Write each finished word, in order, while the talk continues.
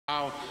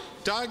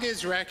Doug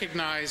is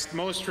recognized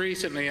most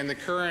recently in the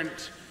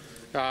current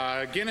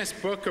Guinness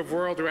Book of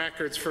World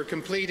Records for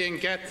completing,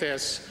 get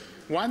this,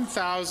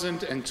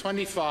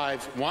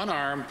 1,025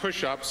 one-arm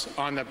push-ups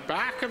on the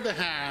back of the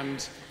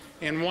hand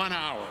in 1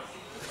 hour,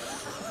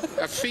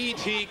 a feat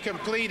he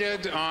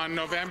completed on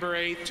November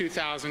 8,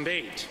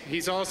 2008.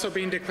 He's also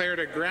been declared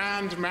a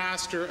Grand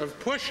Master of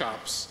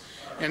Push-Ups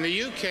in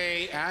the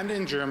UK and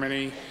in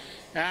Germany,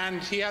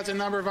 and he has a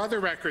number of other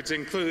records,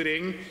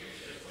 including,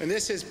 and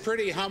this is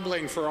pretty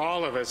humbling for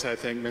all of us, I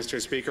think, Mr.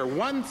 Speaker,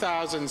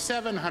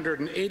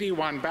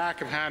 1,781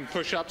 back-of-hand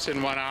push-ups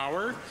in 1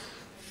 hour,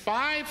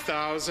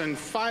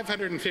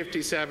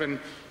 5,557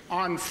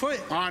 on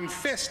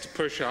fist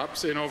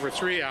push-ups in over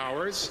 3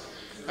 hours,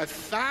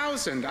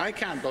 1,000, I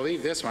can't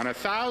believe this one,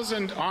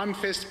 1,000 on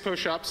fist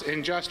push-ups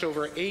in just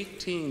over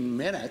 18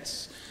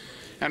 minutes,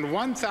 and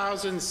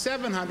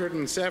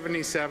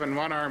 1,777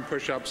 one-arm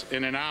push-ups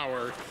in an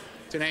hour,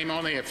 to name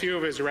only a few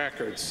of his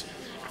records.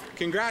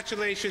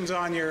 Congratulations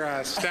on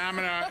your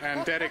stamina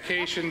and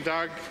dedication,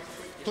 Doug.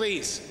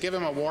 Please give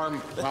him a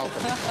warm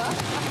welcome.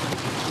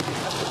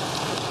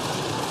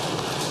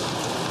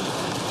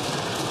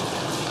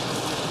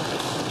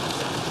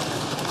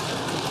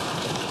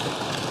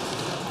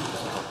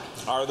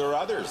 Are there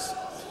others?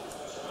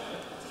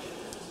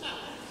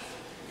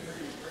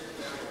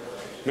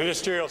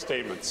 Ministerial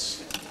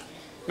statements.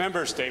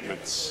 Member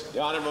statements. The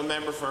honourable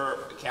member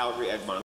for Calgary-Egmont.